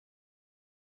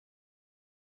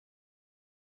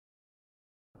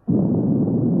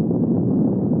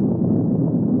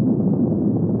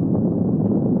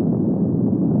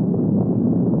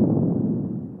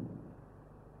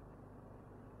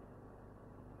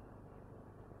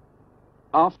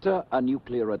After a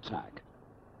nuclear attack,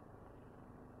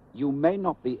 you may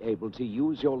not be able to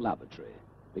use your lavatory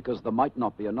because there might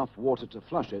not be enough water to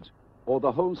flush it, or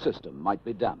the whole system might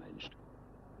be damaged.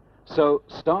 So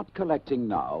start collecting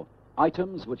now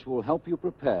items which will help you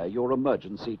prepare your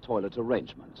emergency toilet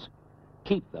arrangements.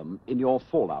 Keep them in your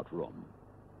fallout room.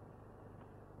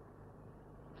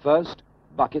 First,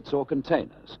 buckets or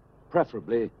containers,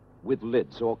 preferably with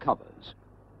lids or covers.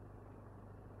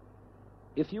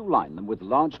 If you line them with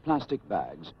large plastic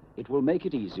bags, it will make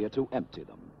it easier to empty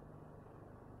them.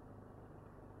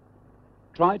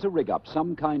 Try to rig up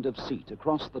some kind of seat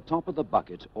across the top of the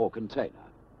bucket or container.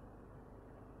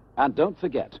 And don't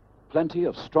forget, plenty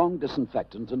of strong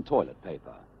disinfectant and toilet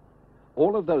paper.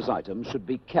 All of those items should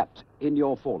be kept in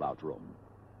your fallout room.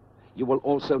 You will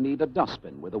also need a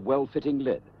dustbin with a well-fitting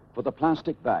lid for the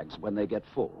plastic bags when they get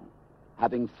full,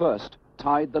 having first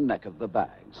tied the neck of the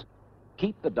bags.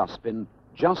 Keep the dustbin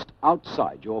just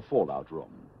outside your fallout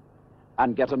room,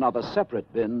 and get another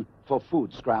separate bin for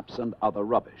food scraps and other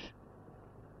rubbish.